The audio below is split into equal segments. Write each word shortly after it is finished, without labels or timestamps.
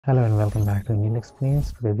Hello and welcome back to Neil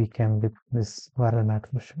Explains. Today we came with this viral math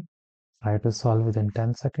question. Try to solve within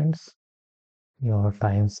 10 seconds. Your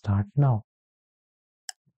time start now.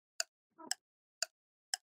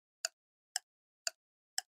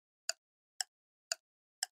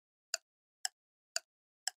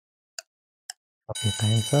 Okay,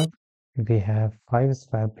 time's up. We have 5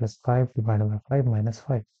 square plus 5 divided by 5 minus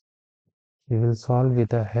 5. We will solve with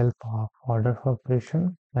the help of order of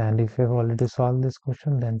operation. And if you have already solved this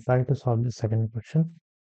question, then try to solve the second question.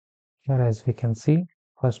 Here, as we can see,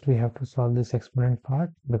 first we have to solve this exponent part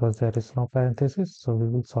because there is no parenthesis. So we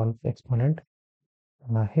will solve exponent.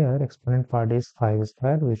 Now here exponent part is 5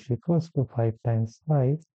 square which equals to 5 times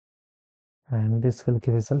 5 and this will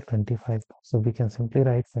give result 25. So we can simply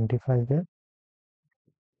write 25 there.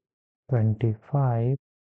 25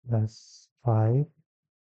 plus 5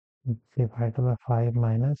 divided by 5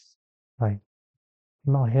 minus 5.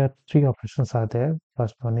 Now here three operations are there.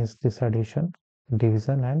 First one is this addition,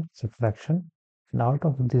 division and subtraction. And out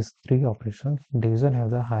of these three operations, division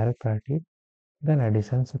has a higher priority than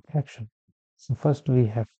addition and subtraction. So first we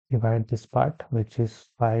have to divide this part which is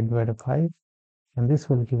 5 divided by 5 and this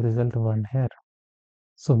will give result 1 here.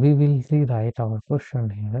 So we will rewrite our question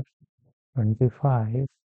here 25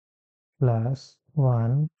 plus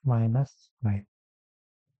 1 minus 5.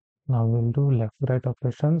 Now we'll do left to right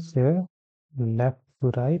operations here. Left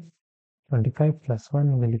to right 25 plus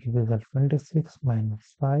 1 will give result 26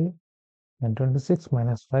 minus 5 and 26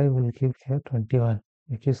 minus 5 will give here 21,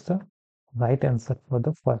 which is the right answer for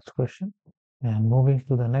the first question. And moving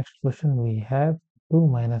to the next question, we have 2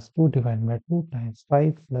 minus 2 divided by 2 times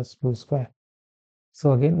 5 plus 2 square.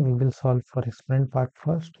 So again, we will solve for exponent part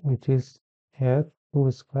first, which is here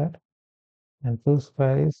 2 square, and 2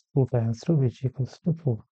 square is 2 times 2, which equals to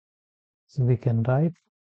 4. So we can write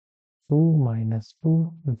 2 minus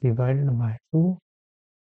 2 divided by 2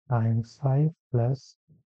 times 5 plus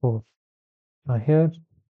 4. Now here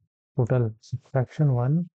total subtraction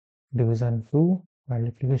 1, division 2,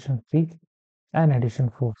 multiplication 3, and addition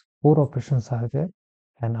 4. 4 operations are there,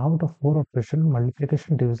 and out of 4 operations,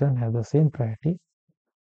 multiplication division have the same priority,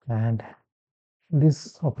 and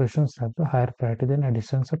these operations have the higher priority than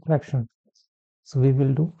addition subtraction. So we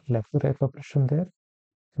will do left to right operation there.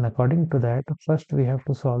 And according to that, first we have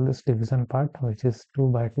to solve this division part, which is 2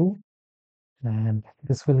 by 2. And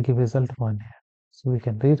this will give result 1 here. So we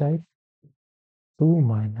can rewrite 2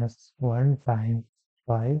 minus 1 times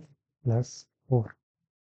 5 plus 4.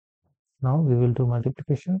 Now we will do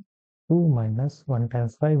multiplication. 2 minus 1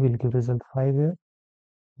 times 5 will give result 5 here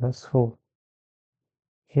plus 4.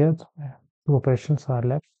 Here two operations are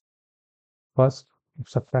left. First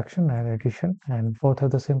subtraction and addition, and both have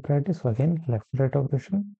the same priority. So again left to right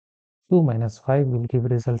operation. 2 minus 5 will give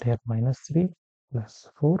result here minus 3 plus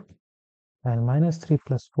 4, and minus 3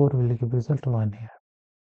 plus 4 will give result 1 here,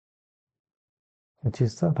 which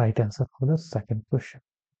is the right answer for the second question.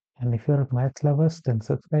 And if you are math lovers, then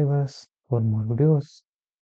subscribe us for more videos.